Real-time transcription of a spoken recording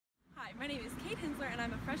Hi, my name is Kate Hensler and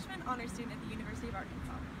I'm a freshman honors student at the University of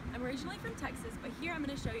Arkansas. I'm originally from Texas, but here I'm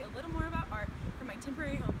going to show you a little more about art from my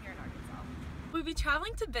temporary home here in Arkansas. We'll be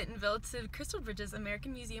traveling to Bentonville to Crystal Bridges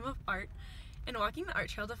American Museum of Art and walking the art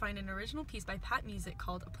trail to find an original piece by Pat Musick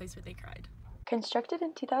called A Place Where They Cried. Constructed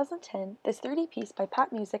in 2010, this 3D piece by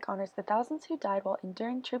Pat Musick honors the thousands who died while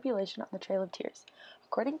enduring tribulation on the Trail of Tears.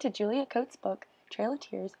 According to Juliet Coates' book, Trail of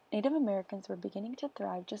Tears, Native Americans were beginning to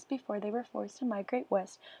thrive just before they were forced to migrate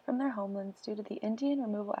west from their homelands due to the Indian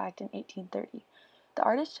Removal Act in 1830. The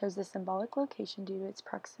artist chose this symbolic location due to its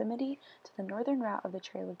proximity to the northern route of the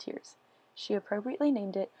Trail of Tears. She appropriately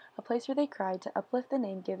named it A Place Where They Cried to uplift the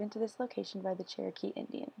name given to this location by the Cherokee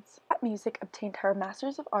Indians. Pat Musick obtained her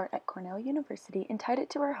Master's of Art at Cornell University and tied it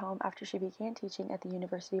to her home after she began teaching at the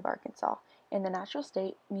University of Arkansas. In the natural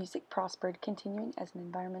state, Musick prospered, continuing as an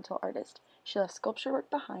environmental artist. She left sculpture work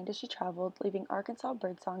behind as she traveled, leaving Arkansas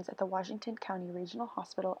birdsongs at the Washington County Regional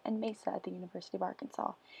Hospital and Mesa at the University of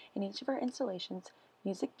Arkansas. In each of her installations,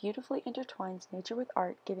 Musick beautifully intertwines nature with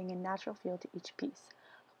art, giving a natural feel to each piece.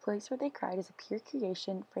 A Place Where They Cried is a pure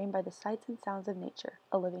creation framed by the sights and sounds of nature,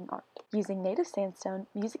 a living art. Using native sandstone,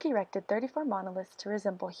 Musick erected 34 monoliths to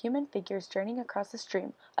resemble human figures journeying across a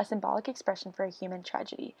stream, a symbolic expression for a human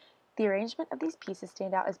tragedy. The arrangement of these pieces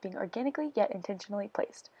stand out as being organically yet intentionally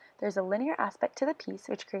placed. There is a linear aspect to the piece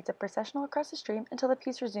which creates a processional across the stream until the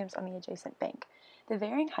piece resumes on the adjacent bank. The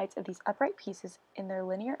varying heights of these upright pieces in their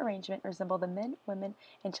linear arrangement resemble the men, women,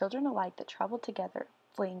 and children alike that traveled together,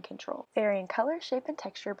 fleeing control. Varying color, shape, and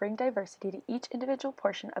texture bring diversity to each individual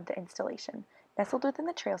portion of the installation. Nestled within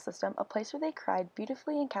the trail system, A Place Where They Cried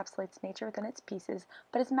beautifully encapsulates nature within its pieces,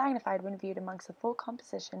 but is magnified when viewed amongst the full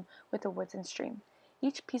composition with the woods and stream.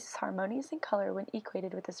 Each piece is harmonious in color when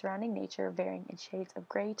equated with the surrounding nature, varying in shades of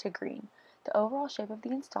gray to green. The overall shape of the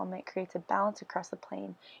installment creates a balance across the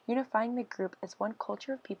plane, unifying the group as one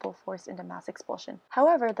culture of people forced into mass expulsion.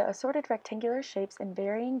 However, the assorted rectangular shapes and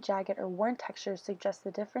varying jagged or worn textures suggest the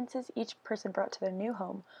differences each person brought to their new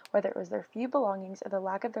home, whether it was their few belongings or the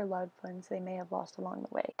lack of their loved ones they may have lost along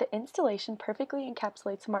the way. The installation perfectly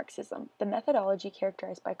encapsulates Marxism, the methodology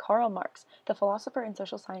characterized by Karl Marx, the philosopher and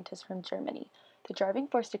social scientist from Germany. The driving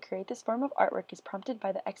force to create this form of artwork is prompted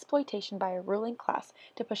by the exploitation by a ruling class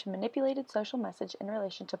to push a manipulated social message in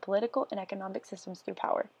relation to political and economic systems through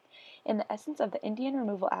power. In the essence of the Indian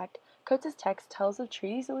Removal Act, Coates' text tells of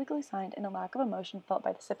treaties illegally signed and a lack of emotion felt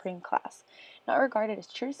by the supreme class. Not regarded as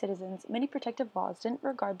true citizens, many protective laws didn't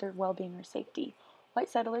regard their well-being or safety. White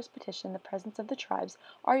settlers petitioned the presence of the tribes,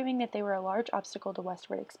 arguing that they were a large obstacle to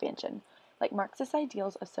westward expansion. Like Marxist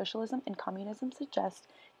ideals of socialism and communism suggest,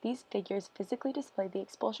 these figures physically displayed the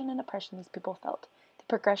expulsion and oppression these people felt.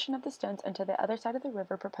 The progression of the stones onto the other side of the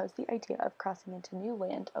river proposed the idea of crossing into new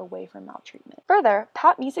land away from maltreatment. Further,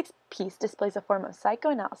 Pat Musick's piece displays a form of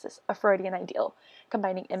psychoanalysis, a Freudian ideal.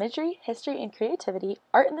 Combining imagery, history, and creativity,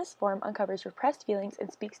 art in this form uncovers repressed feelings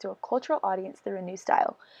and speaks to a cultural audience through a new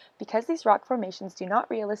style. Because these rock formations do not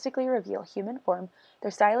realistically reveal human form,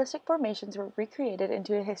 their stylistic formations were recreated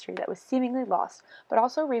into a history that was seemingly lost, but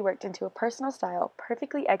also reworked into a personal style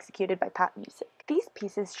perfectly executed by Pat Musick. These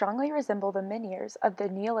pieces strongly resemble the menhirs of the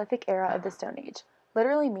Neolithic era of the Stone Age.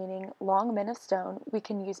 Literally meaning long men of stone, we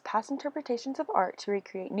can use past interpretations of art to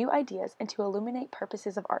recreate new ideas and to illuminate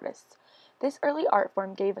purposes of artists. This early art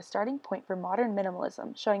form gave a starting point for modern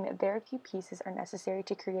minimalism, showing that very few pieces are necessary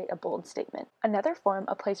to create a bold statement. Another form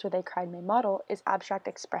A Place Where They Cried may model is abstract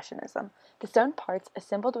expressionism. The stone parts,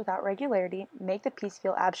 assembled without regularity, make the piece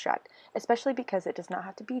feel abstract, especially because it does not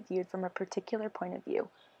have to be viewed from a particular point of view.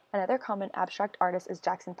 Another common abstract artist is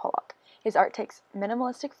Jackson Pollock. His art takes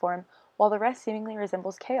minimalistic form, while the rest seemingly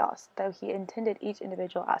resembles chaos, though he intended each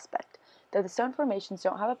individual aspect. Though the stone formations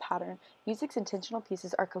don't have a pattern, Musick's intentional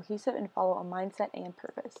pieces are cohesive and follow a mindset and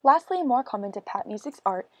purpose. Lastly, more common to Pat Musick's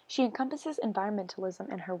art, she encompasses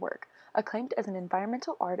environmentalism in her work. Acclaimed as an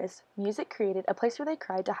environmental artist, Musick created A Place Where They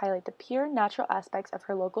Cried to highlight the pure, natural aspects of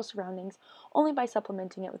her local surroundings, only by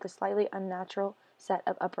supplementing it with a slightly unnatural set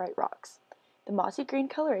of upright rocks. The mossy green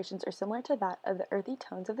colorations are similar to that of the earthy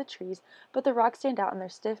tones of the trees, but the rocks stand out in their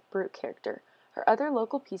stiff, brute character. Her other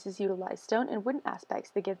local pieces utilize stone and wooden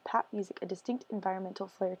aspects that give Pat Musick a distinct environmental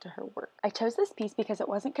flair to her work. I chose this piece because it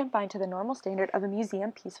wasn't confined to the normal standard of a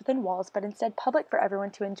museum piece within walls, but instead public for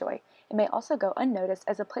everyone to enjoy. It may also go unnoticed,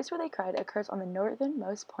 as A Place Where They Cried occurs on the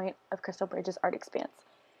northernmost point of Crystal Bridges art expanse.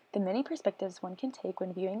 The many perspectives one can take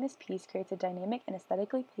when viewing this piece creates a dynamic and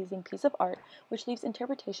aesthetically pleasing piece of art, which leaves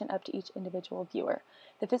interpretation up to each individual viewer.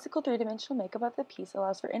 The physical three-dimensional makeup of the piece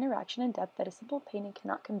allows for interaction and depth that a simple painting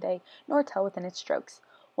cannot convey nor tell within its strokes.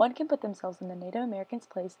 One can put themselves in the Native American's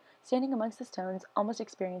place, standing amongst the stones, almost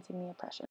experiencing the oppression.